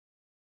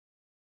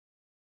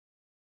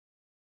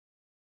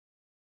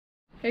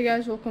Hey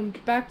guys, welcome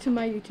back to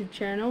my YouTube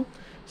channel.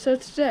 So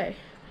today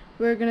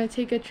we're gonna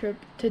take a trip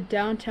to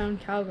downtown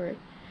Calgary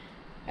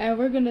and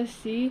we're gonna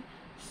see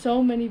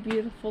so many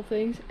beautiful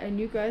things, and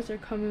you guys are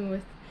coming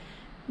with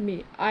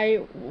me.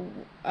 I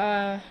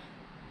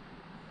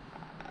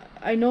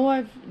know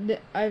I've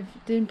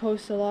didn't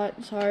post a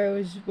lot. Sorry, I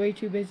was way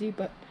too busy,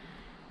 but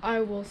I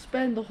will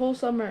spend the whole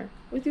summer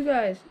with you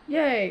guys.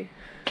 Yay!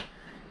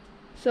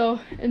 So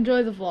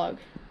enjoy the vlog.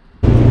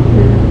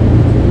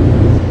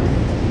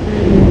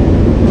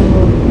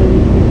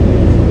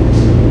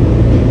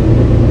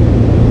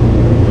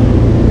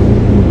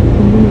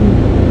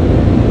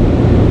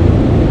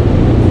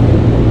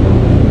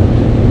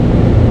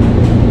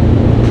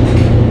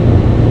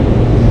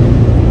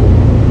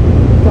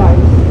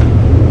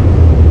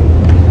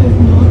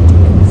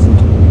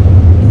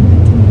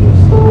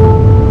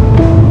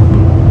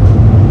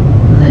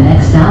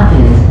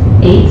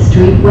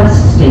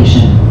 West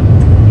Station.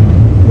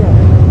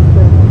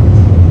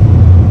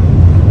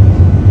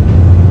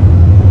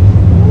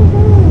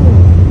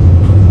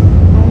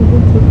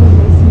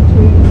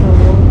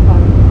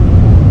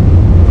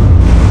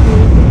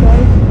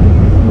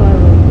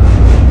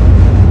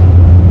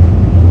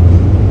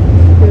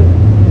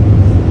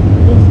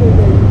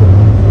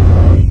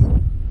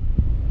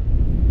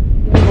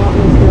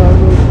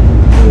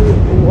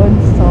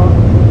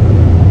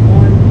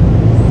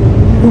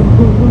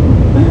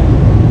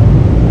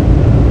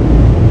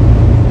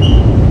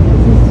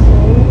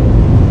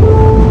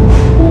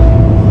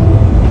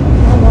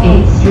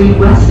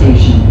 West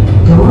Station.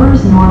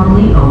 Doors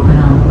normally open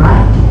on the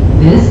right.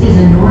 This is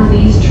a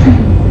Northeast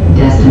train.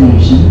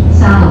 Destination,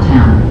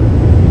 Saddletown.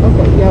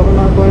 Okay, yeah, we're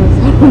not going to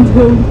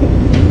Saddletown.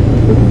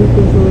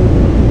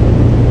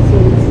 So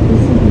this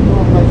is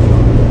not my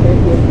stop.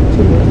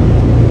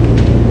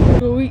 Okay,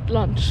 we'll eat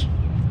lunch.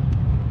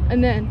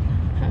 And then,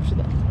 after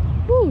that,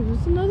 ooh,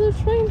 there's another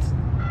train.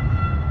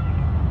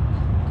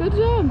 Good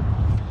job.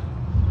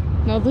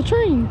 Another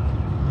train.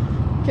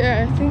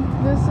 Okay, I think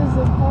this is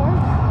the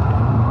park.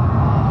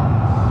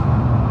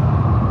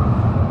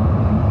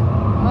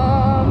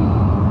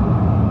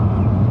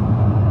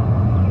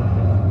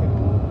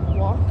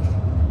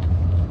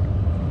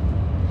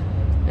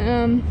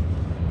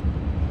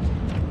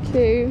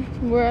 Okay,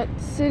 we're at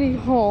City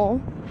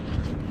Hall.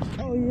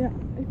 Oh yeah,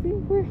 I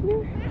think we're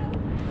here.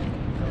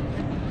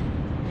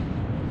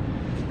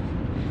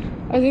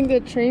 I think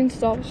the train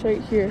stops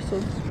right here, so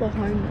it's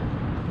behind that.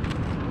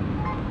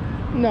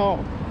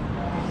 No.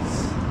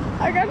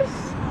 I gotta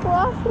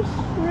cross the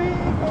street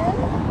again.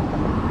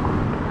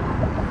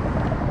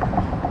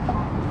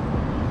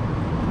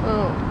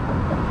 Oh.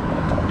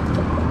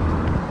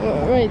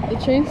 Right, the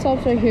train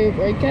stops right here,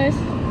 right guys?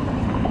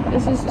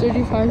 This is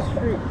 35th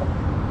Street.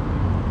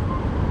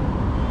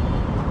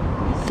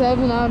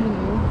 7th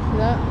Avenue,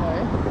 that way.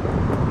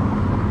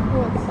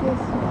 What's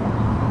this one?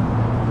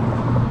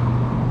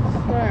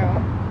 There.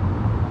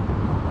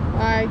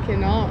 I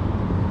cannot.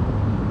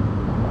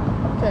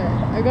 Okay,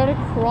 I gotta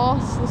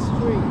cross the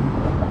street.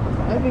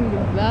 I think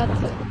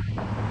that's it.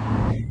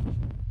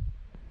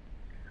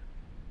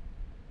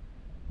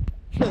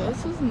 Okay,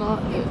 this is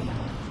not it.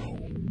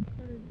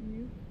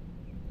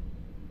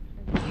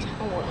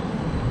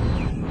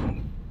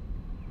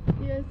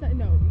 Yes, I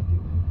know we do.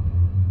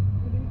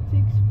 But it's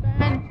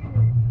expensive.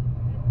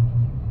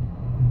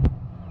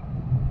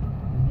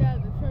 Yeah,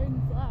 the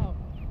train's loud.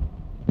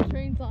 The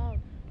train's loud.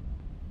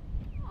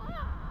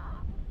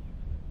 Ah!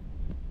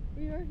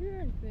 We are here,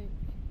 I think.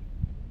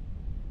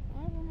 I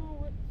don't know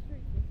what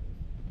street this is.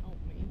 Help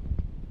me.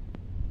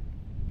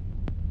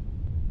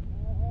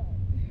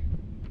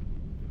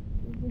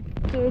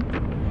 There's a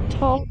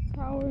tall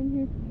tower in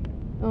here.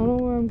 I don't know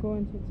where I'm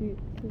going to see.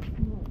 It's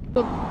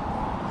not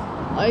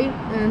light,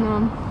 and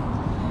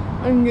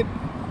I'm good.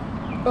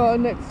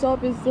 Next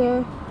stop is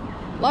the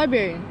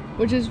library,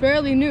 which is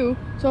fairly new.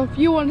 So if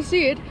you want to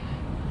see it,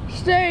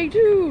 stay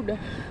tuned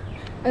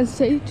and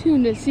stay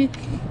tuned to see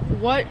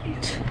what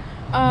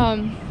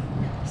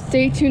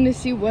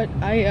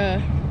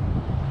I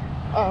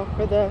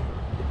for the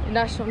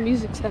National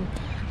Music Center.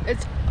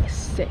 It's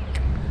sick.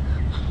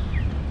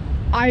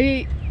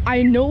 I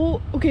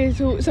know. Okay,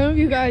 so some of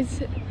you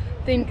guys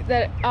think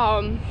that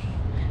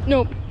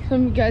no,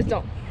 some of you guys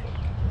don't.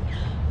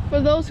 For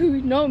those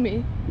who know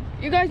me,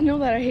 you guys know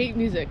that I hate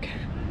music.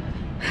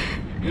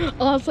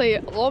 I'll say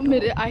it, I'll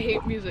admit it, I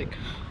hate music.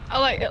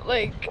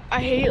 I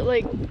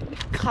hate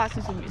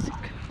classes of music,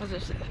 as I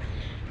said.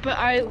 But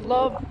I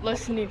love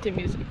listening to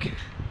music.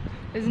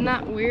 Isn't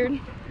that weird?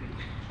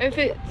 If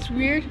it's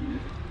weird,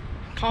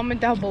 comment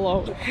down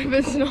below. If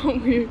it's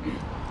not weird,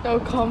 no,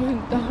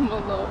 comment down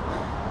below.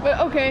 But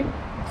okay,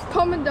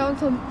 comment down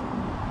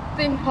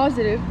something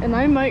positive and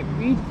I might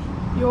read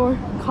your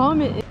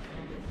comment.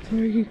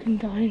 Or you can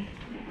die.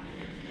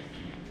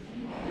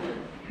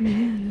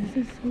 Man, this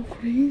is so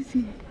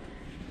crazy.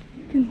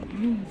 You can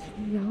dance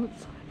from the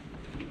outside.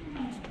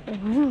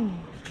 Wow.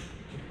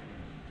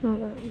 Not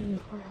that really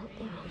far out,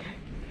 but okay.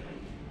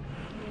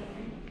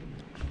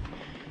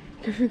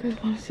 If you guys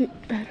want to see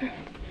it better,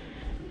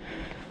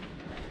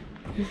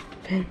 We've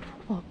been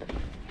up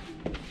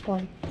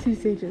like 2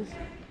 stages.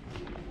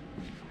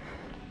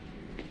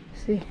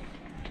 See,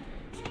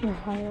 we're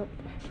high up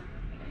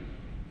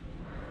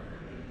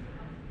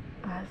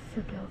as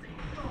the building.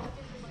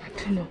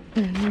 Actually, no,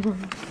 we're in the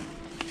room.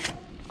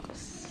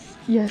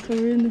 Yeah, so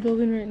we're in the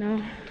building right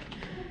now.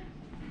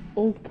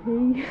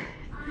 Okay.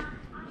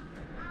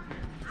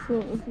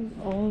 So this is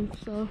all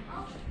stuff.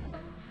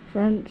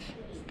 French,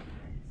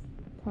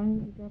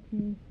 Chinese,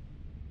 Japanese,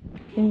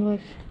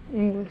 English,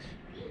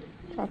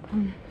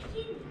 Japan.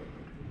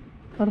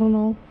 I don't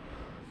know.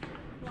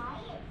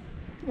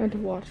 I had to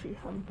watch you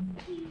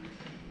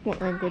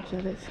what language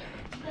that is.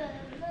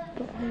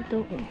 But I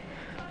don't know.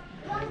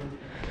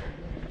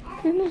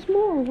 And there's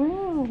more,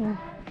 wow.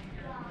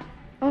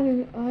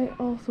 I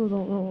also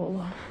don't know a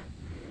lot.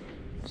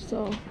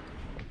 So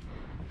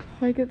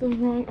if I get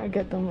them wrong, I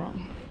get them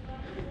wrong.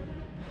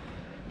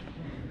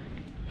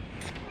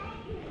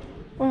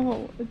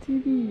 Wow, a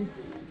TV.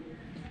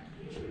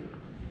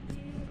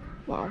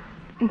 Wow.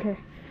 Okay.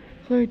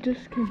 So I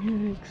just came here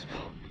to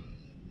explore.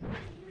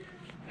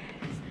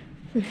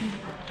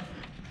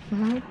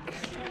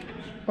 Facts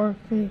or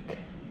fake.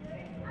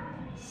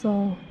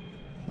 So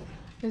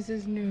this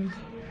is news.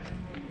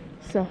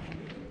 So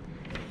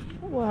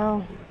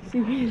wow.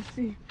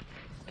 CBC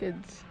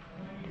kids.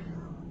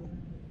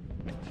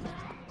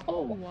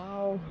 Oh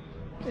wow.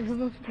 They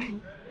have a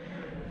thing.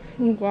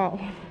 Wow.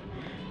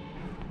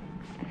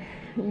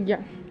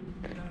 Yeah.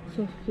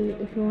 So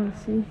if you want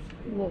to see,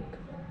 look.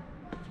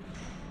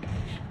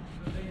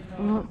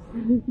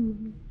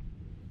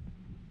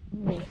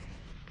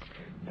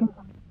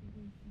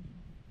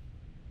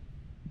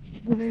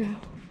 There.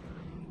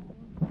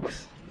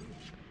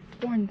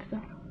 Orange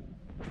stuff.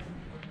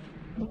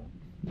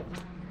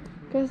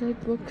 Guys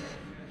like books.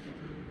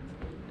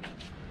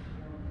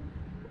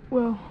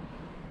 Well,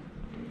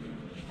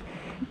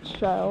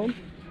 child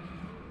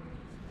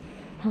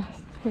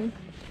passed in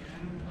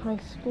high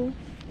school.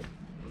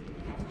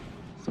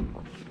 So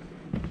cool.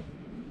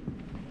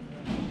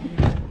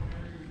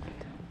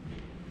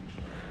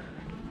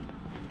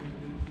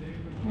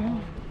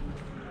 Wow.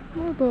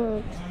 More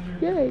books.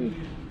 Yay.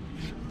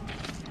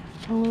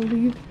 I will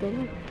leave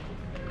the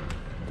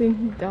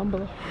thing down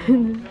below.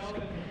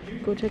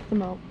 Go check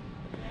them out.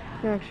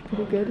 They're actually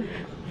pretty good.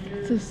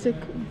 It's a sick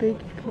big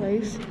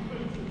place.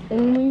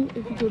 Only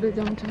if you go to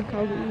downtown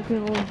Calgary you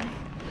can own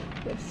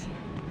this.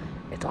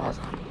 It's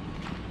awesome.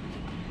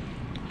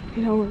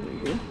 You know,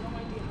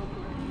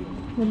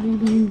 we're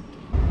leaving.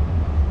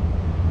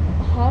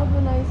 Have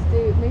a nice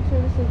day. Make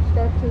sure to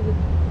subscribe to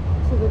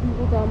the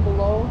people down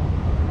below.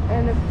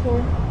 And of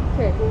course,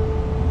 okay.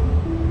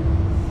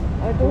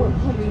 I don't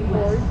have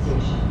words.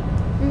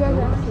 You guys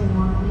are asking,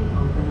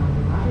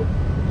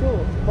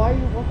 Jules, why are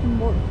you watching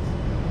Morts?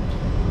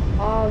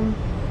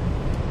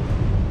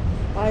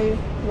 I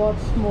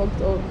watched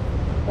most of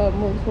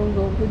Mort's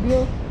old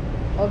video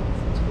of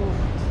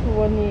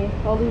 20.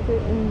 I'll leave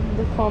it in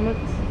the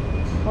comments.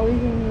 I'll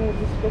leave it in the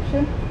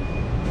description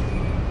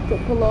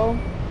below.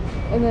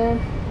 And then,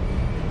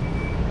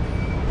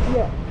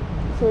 yeah.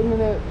 So I'm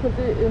gonna put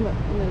it in the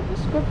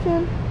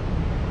description.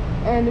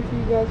 And if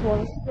you guys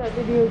want to see that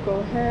video, go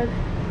ahead.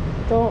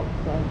 Don't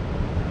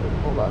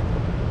hold on.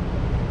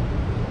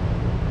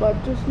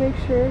 But just make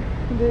sure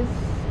this.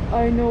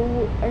 I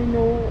know I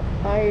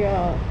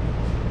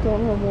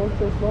don't have more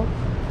as well.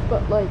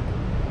 But like,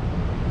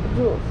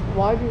 Jules,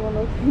 why do you want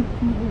to keep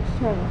his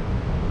channel?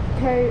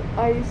 Okay,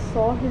 I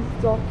saw his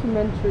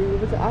documentary. It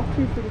was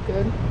actually pretty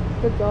good.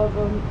 Good job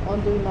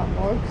on doing that,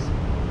 Marks.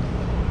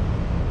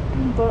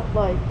 But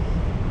like,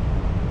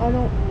 I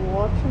don't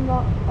watch him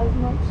that as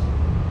much.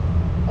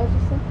 I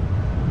just said,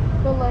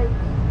 but like,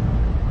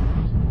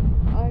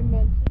 I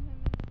mentioned him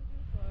in the video,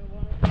 so I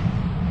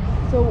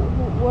wanted. So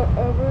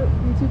whatever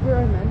YouTuber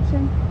I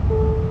mentioned,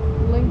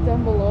 link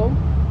down below.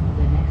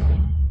 And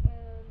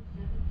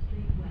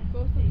go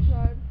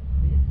subscribe.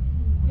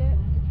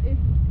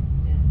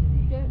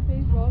 Get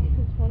Faze Rug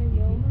to 20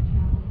 mil,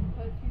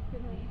 because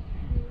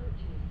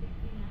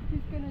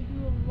he's gonna do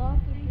a lot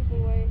of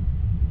giveaway.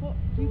 Well,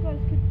 you guys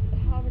could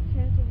have a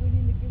chance of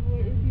winning the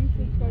giveaway if you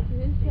subscribe to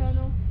his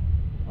channel.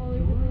 I'll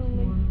leave it in the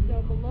link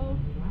down below.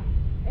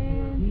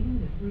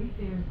 And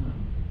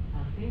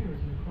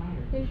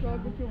Faze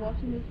Rug, if you're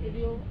watching this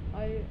video,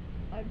 I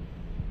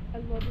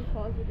love your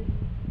positive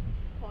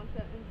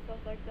content and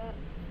stuff like that.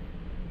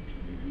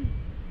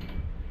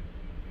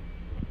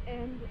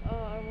 And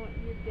I want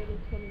you to get a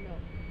 20 mil.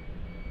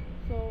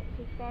 So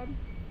subscribe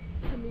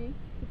to me,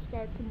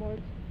 subscribe to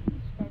Mords.